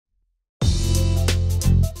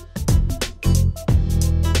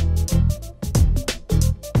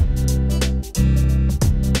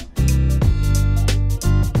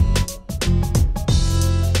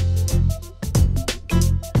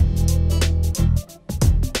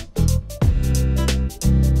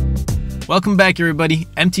Welcome back, everybody.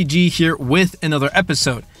 MTG here with another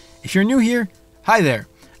episode. If you're new here, hi there.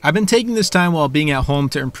 I've been taking this time while being at home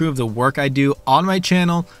to improve the work I do on my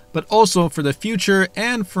channel, but also for the future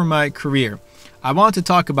and for my career. I want to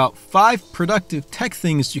talk about 5 productive tech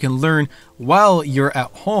things you can learn while you're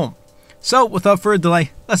at home. So without further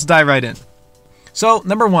delay, let's dive right in. So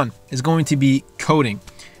number 1 is going to be coding.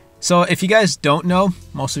 So if you guys don't know,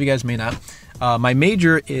 most of you guys may not, my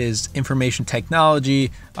major is information technology.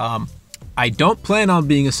 I don't plan on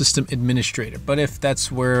being a system administrator, but if that's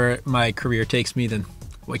where my career takes me, then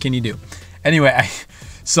what can you do? Anyway,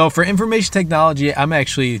 so for information technology, I'm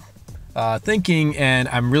actually thinking, and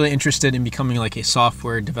I'm really interested in becoming like a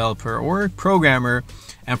software developer or programmer.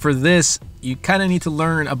 And for this, you kind of need to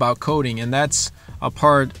learn about coding, and that's a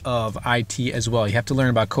part of IT as well. You have to learn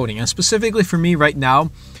about coding. And specifically for me right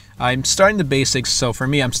now, I'm starting the basics. So for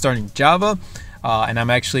me, I'm starting Java, and I'm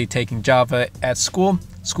actually taking Java at school.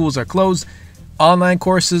 Schools are closed, online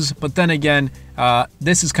courses, but then again,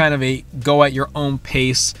 this is kind of a go at your own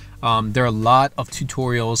pace. There are a lot of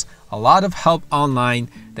tutorials, a lot of help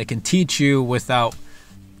online that can teach you without,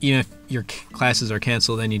 even if your classes are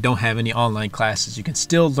canceled and you don't have any online classes, you can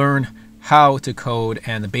still learn how to code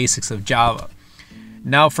and the basics of Java.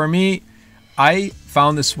 Now for me, I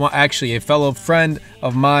found this one, actually a fellow friend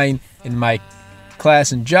of mine in my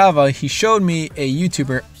class in Java. He showed me a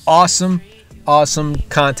YouTuber, awesome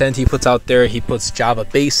content he puts out there. He puts Java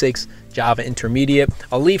basics, Java intermediate.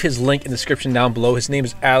 I'll leave his link in the description down below. His name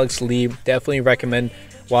is Alex Lee. Definitely recommend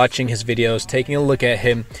watching his videos, taking a look at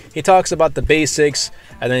him. He talks about the basics,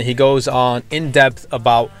 and then he goes on in depth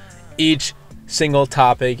about each single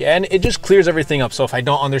topic, and it just clears everything up. So if I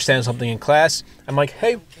don't understand something in class, I'm like,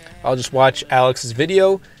 hey, I'll just watch Alex's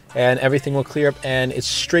video and everything will clear up, and it's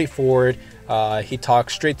straightforward. He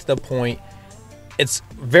talks straight to the point. It's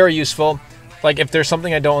very useful. Like if there's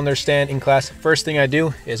something I don't understand in class, first thing I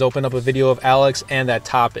do is open up a video of Alex and that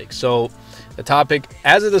topic. So the topic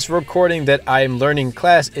as of this recording that I'm learning in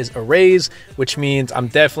class is arrays, which means I'm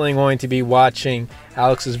definitely going to be watching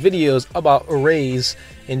Alex's videos about arrays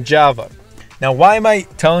in Java. Now, why am I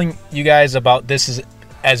telling you guys about this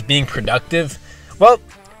as being productive? Well,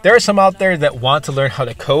 there are some out there that want to learn how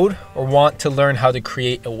to code or want to learn how to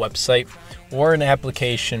create a website or an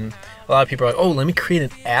application. A lot of people are like, oh, let me create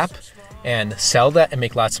an app and sell that and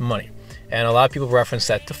make lots of money. And a lot of people reference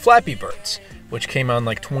that to Flappy Birds, which came out in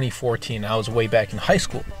like 2014. I was way back in high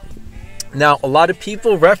school. Now, a lot of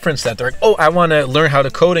people reference that. They're like, oh, I want to learn how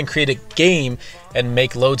to code and create a game and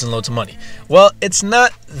make loads and loads of money. Well, it's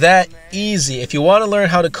not that easy. If you want to learn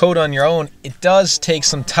how to code on your own, it does take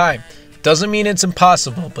some time. Doesn't mean it's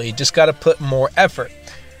impossible, but you just got to put more effort.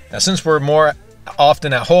 Now, since we're more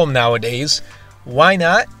often at home nowadays, why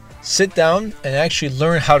not sit down and actually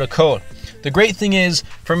learn how to code? The great thing is,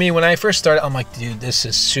 for me, when I first started, I'm like, dude, this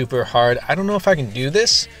is super hard. I don't know if I can do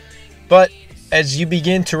this. But as you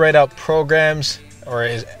begin to write out programs, or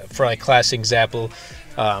for like class example,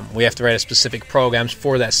 we have to write a specific programs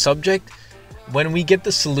for that subject. When we get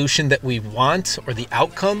the solution that we want or the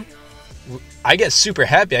outcome, I get super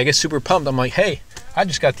happy. I get super pumped. I'm like, hey, I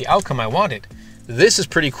just got the outcome I wanted. This is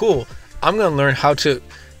pretty cool. I'm going to learn how to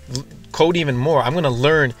code even more. I'm going to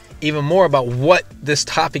learn even more about what this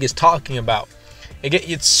topic is talking about.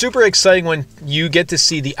 It's super exciting when you get to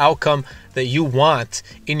see the outcome that you want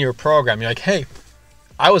in your program. You're like, hey,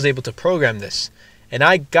 I was able to program this and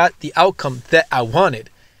I got the outcome that I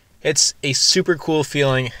wanted. It's a super cool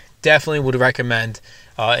feeling. Definitely would recommend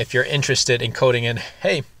if you're interested in coding. And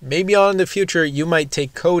hey, maybe on in the future you might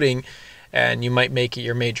take coding and you might make it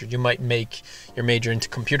your major. You might make your major into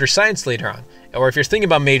computer science later on. Or if you're thinking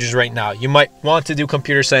about majors right now, you might want to do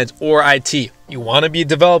computer science or IT. You want to be a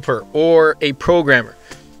developer or a programmer.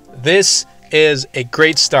 This is a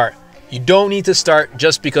great start. You don't need to start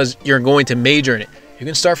just because you're going to major in it. You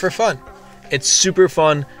can start for fun. It's super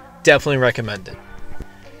fun. Definitely recommend it.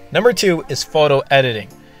 Number 2 is photo editing.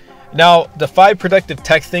 Now, the 5 productive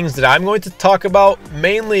tech things that I'm going to talk about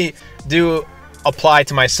mainly do apply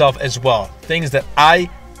to myself as well. Things that I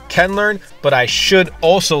can learn, but I should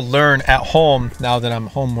also learn at home now that I'm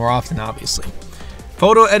home more often, obviously.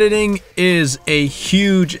 Photo editing is a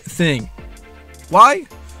huge thing. Why?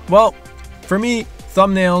 Well, for me,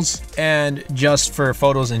 thumbnails and just for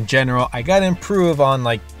photos in general, I gotta improve on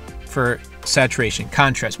like for saturation,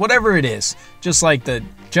 contrast, whatever it is, just like the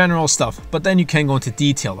general stuff. But then you can go into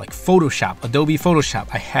detail like Photoshop, Adobe Photoshop.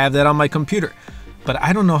 I have that on my computer, but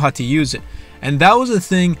I don't know how to use it. And that was a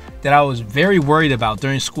thing that I was very worried about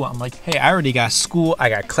during school. I'm like, hey, I already got school, I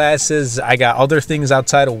got classes, I got other things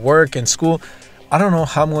outside of work and school. I don't know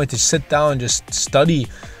how I'm going to sit down and just study,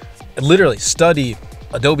 literally study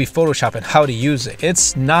Adobe Photoshop and how to use it.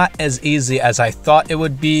 It's not as easy as I thought it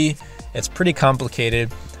would be. It's pretty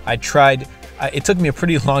complicated. I tried, it took me a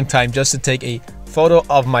pretty long time just to take a photo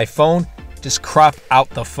of my phone, just crop out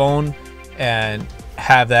the phone and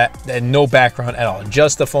have that, and no background at all,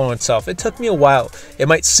 just the phone itself. It took me a while. It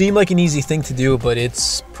might seem like an easy thing to do, but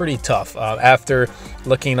it's pretty tough. After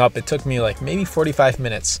looking up, it took me like maybe 45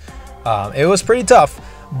 minutes. It was pretty tough,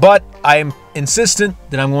 but I'm insistent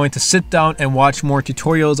that I'm going to sit down and watch more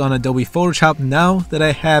tutorials on Adobe Photoshop now that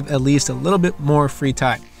I have at least a little bit more free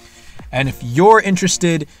time. And if you're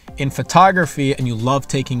interested in photography and you love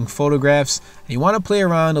taking photographs and you want to play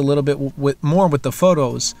around a little bit more with the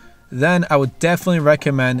photos, then I would definitely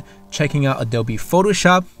recommend checking out Adobe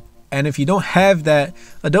Photoshop. And if you don't have that,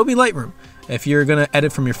 Adobe Lightroom. If you're going to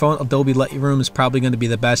edit from your phone, Adobe Lightroom is probably going to be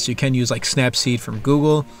the best. You can use like Snapseed from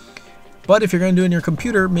Google. But if you're going to do it on your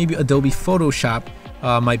computer, maybe Adobe Photoshop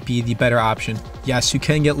might be the better option. Yes, you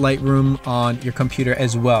can get Lightroom on your computer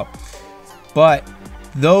as well. But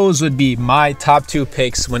those would be my top 2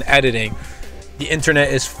 picks when editing. The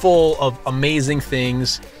internet is full of amazing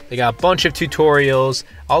things. They got a bunch of tutorials.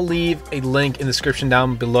 I'll leave a link in the description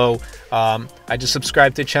down below. I just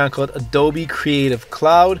subscribed to a channel called Adobe Creative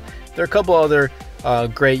Cloud. There are a couple other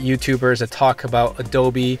great YouTubers that talk about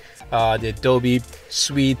Adobe, the Adobe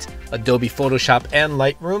Suite, Adobe Photoshop, and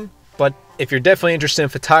Lightroom. But if you're definitely interested in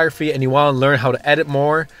photography and you want to learn how to edit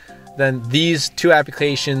more, then these 2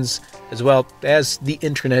 applications, as well as the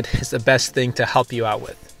internet, is the best thing to help you out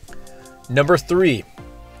with. Number 3.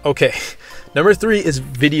 Okay, number 3 is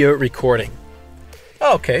video recording.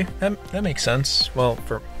 Oh, okay, that makes sense. Well,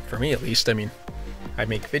 for me at least. I mean, I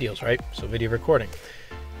make videos, right? So video recording.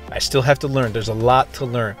 I still have to learn. There's a lot to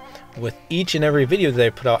learn. With each and every video that I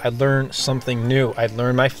put out, I learn something new. I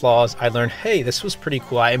learn my flaws. I learn, hey, this was pretty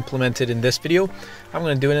cool. I implemented in this video. I'm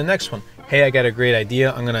going to do it in the next one. Hey, I got a great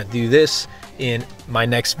idea. I'm going to do this in my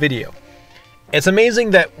next video. It's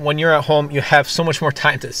amazing that when you're at home, you have so much more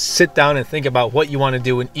time to sit down and think about what you want to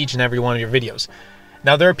do in each and every one of your videos.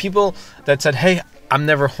 Now, there are people that said, hey, I'm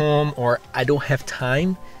never home, or I don't have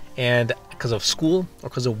time, and because of school or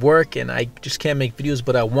because of work, and I just can't make videos,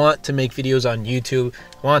 but I want to make videos on YouTube.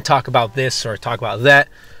 I want to talk about this or talk about that.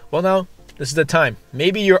 Well, now, this is the time.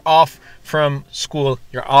 Maybe you're off from school,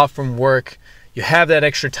 you're off from work, you have that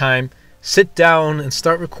extra time. Sit down and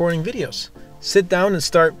start recording videos. Sit down and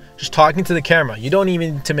start just talking to the camera. You don't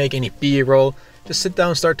even need to make any B-roll. Just sit down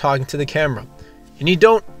and start talking to the camera. And you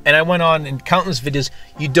don't, and I went on in countless videos,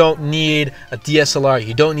 you don't need a DSLR.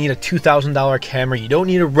 You don't need a $2,000 camera. You don't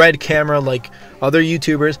need a red camera like other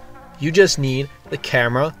YouTubers. You just need the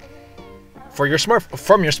camera for your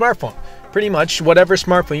from your smartphone. Pretty much whatever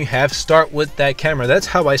smartphone you have, start with that camera. That's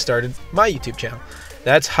how I started my YouTube channel.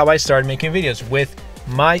 That's how I started making videos, with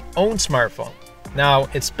my own smartphone. Now,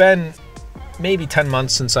 it's been maybe 10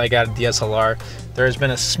 months since I got a DSLR. There has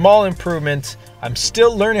been a small improvement. I'm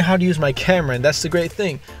still learning how to use my camera, and that's the great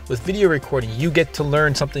thing. With video recording, you get to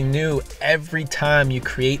learn something new every time you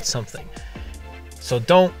create something. So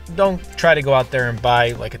don't try to go out there and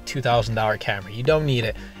buy like a $2,000 camera. You don't need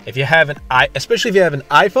it. If you have especially if you have an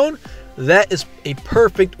iPhone, that is a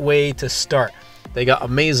perfect way to start. They got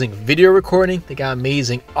amazing video recording. They got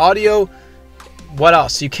amazing audio. What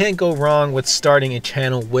else? You can't go wrong with starting a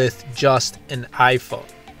channel with just an iPhone.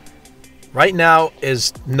 Right now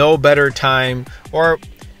is no better time, or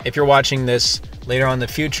if you're watching this later on in the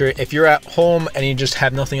future, if you're at home and you just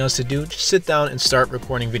have nothing else to do, just sit down and start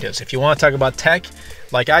recording videos. If you want to talk about tech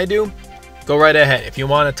like I do, go right ahead. If you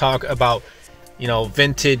want to talk about, you know,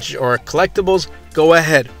 vintage or collectibles, go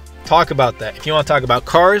ahead, talk about that. If you want to talk about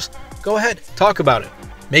cars, go ahead, talk about it.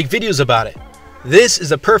 Make videos about it. This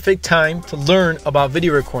is a perfect time to learn about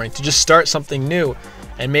video recording, to just start something new,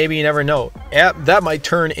 and maybe you never know, that might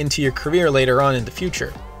turn into your career later on in the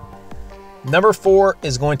future. Number 4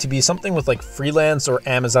 is going to be something with like freelance or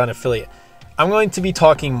Amazon affiliate. I'm going to be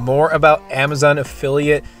talking more about Amazon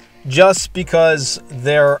affiliate just because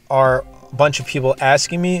there are a bunch of people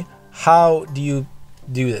asking me, how do you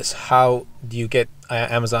do this? How do you get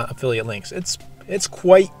Amazon affiliate links? It's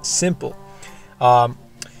quite simple.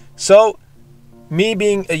 So me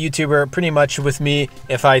being a YouTuber, pretty much with me,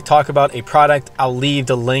 if I talk about a product, I'll leave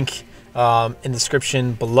the link in the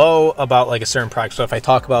description below about like a certain product. So if I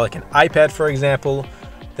talk about like an iPad, for example,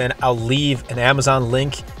 then I'll leave an Amazon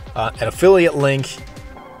link, an affiliate link.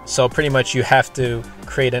 So pretty much you have to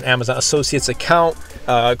create an Amazon Associates account,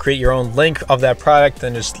 create your own link of that product,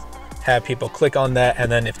 and just have people click on that.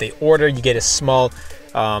 And then if they order, you get a small,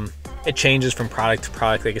 it changes from product to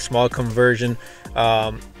product, like a small conversion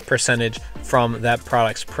percentage from that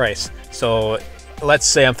product's price. So let's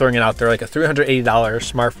say I'm throwing it out there, like a $380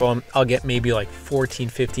 smartphone, I'll get maybe like 14,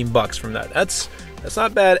 15 bucks from that. That's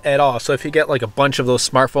not bad at all. So if you get like a bunch of those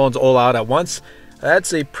smartphones all out at once,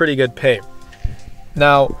 that's a pretty good pay.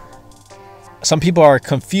 Now, some people are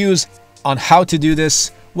confused on how to do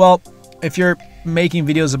this. Well, if you're making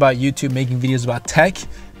videos about YouTube, making videos about tech,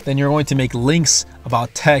 then you're going to make links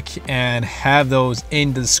about tech and have those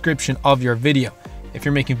in the description of your video. If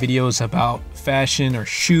you're making videos about fashion or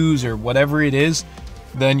shoes or whatever it is,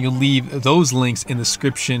 then you leave those links in the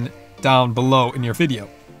description down below in your video.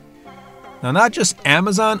 Now, not just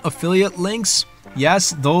Amazon affiliate links.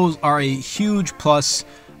 Yes, those are a huge plus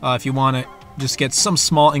if you want to just get some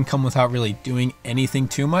small income without really doing anything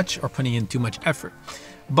too much or putting in too much effort.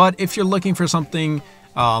 But if you're looking for something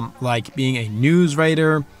like being a news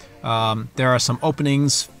writer, there are some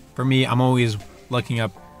openings. For me, I'm always looking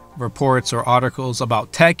up reports or articles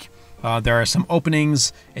about tech. There are some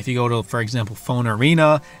openings. If you go to, for example, Phone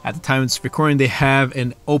Arena, at the time it's recording, they have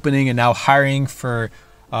an opening and now hiring for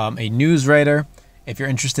a news writer. If you're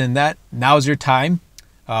interested in that, now's your time.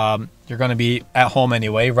 You're going to be at home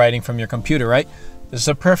anyway, writing from your computer, right? This is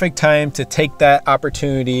a perfect time to take that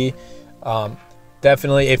opportunity.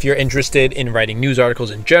 Definitely, if you're interested in writing news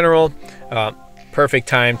articles in general, perfect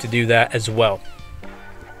time to do that as well.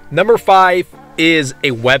 Number 5 is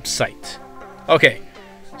a website. Okay,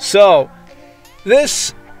 so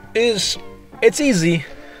it's easy,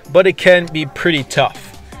 but it can be pretty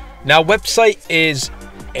tough. Now, website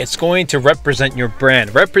it's going to represent your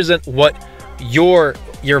brand, represent what your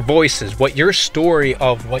voice is, what your story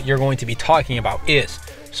of what you're going to be talking about is.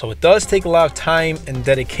 So it does take a lot of time and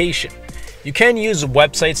dedication. You can use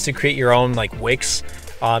websites to create your own, like Wix,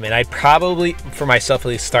 and I'd probably, for myself at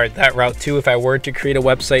least, start that route too. If I were to create a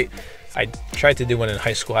website, I tried to do one in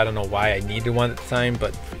high school. I don't know why I needed one at the time,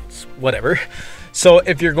 but it's whatever. So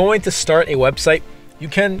if you're going to start a website, you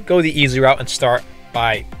can go the easy route and start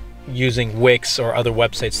by using Wix or other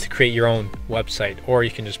websites to create your own website, or you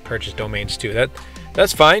can just purchase domains too.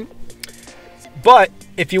 That's fine. But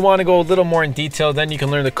if you want to go a little more in detail, then you can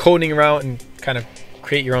learn the coding route and kind of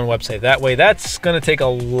create your own website that way. That's going to take a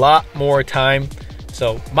lot more time.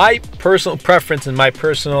 So my personal preference and my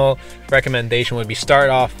personal recommendation would be start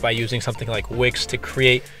off by using something like Wix to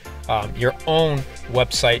create your own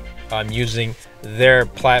website using their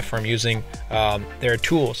platform, using their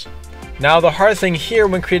tools. Now, the hard thing here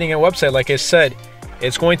when creating a website, like I said,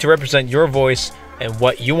 it's going to represent your voice and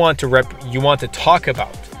what you want to talk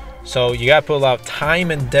about. So you got to put a lot of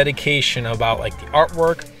time and dedication about like the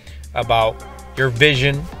artwork, about your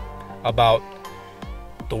vision, about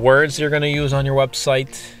the words you're going to use on your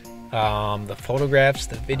website, the photographs,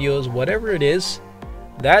 the videos, whatever it is.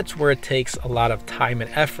 That's where it takes a lot of time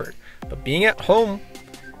and effort. But being at home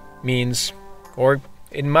means, or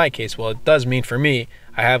in my case, well, it does mean for me,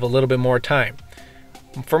 I have a little bit more time.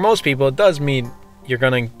 For most people, it does mean you're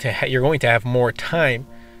going to have more time.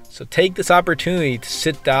 So take this opportunity to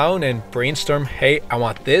sit down and brainstorm, hey, I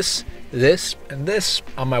want this, this, and this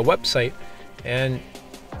on my website, and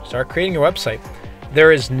start creating your website.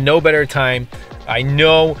 There is no better time. I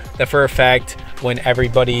know that for a fact when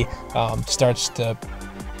everybody starts to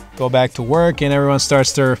go back to work and everyone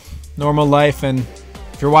starts their normal life, and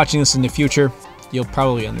if you're watching this in the future, you'll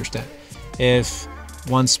probably understand. If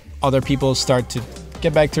once other people start to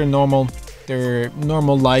get back to their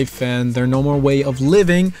normal life and their normal way of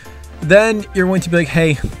living, then you're going to be like,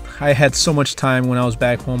 hey, I had so much time when I was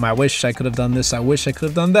back home. I wish I could have done this. I wish I could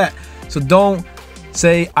have done that. So don't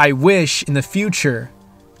say I wish in the future.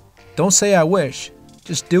 Don't say I wish.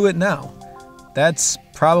 Just do it now. That's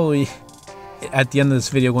probably at the end of this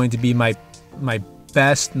video going to be my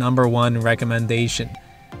best number one recommendation.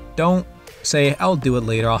 Don't say I'll do it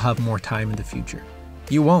later. I'll have more time in the future.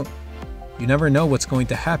 You won't. You never know what's going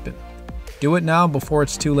to happen. Do it now before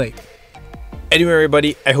it's too late. Anyway,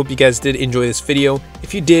 everybody, I hope you guys did enjoy this video.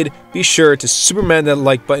 If you did, be sure to Superman that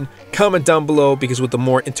like button, comment down below, because with the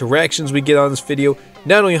more interactions we get on this video,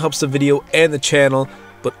 not only helps the video and the channel,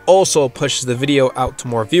 but also pushes the video out to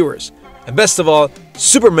more viewers. And best of all,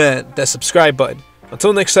 Superman that subscribe button.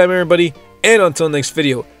 Until next time, everybody, and until next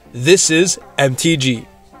video, this is MTG.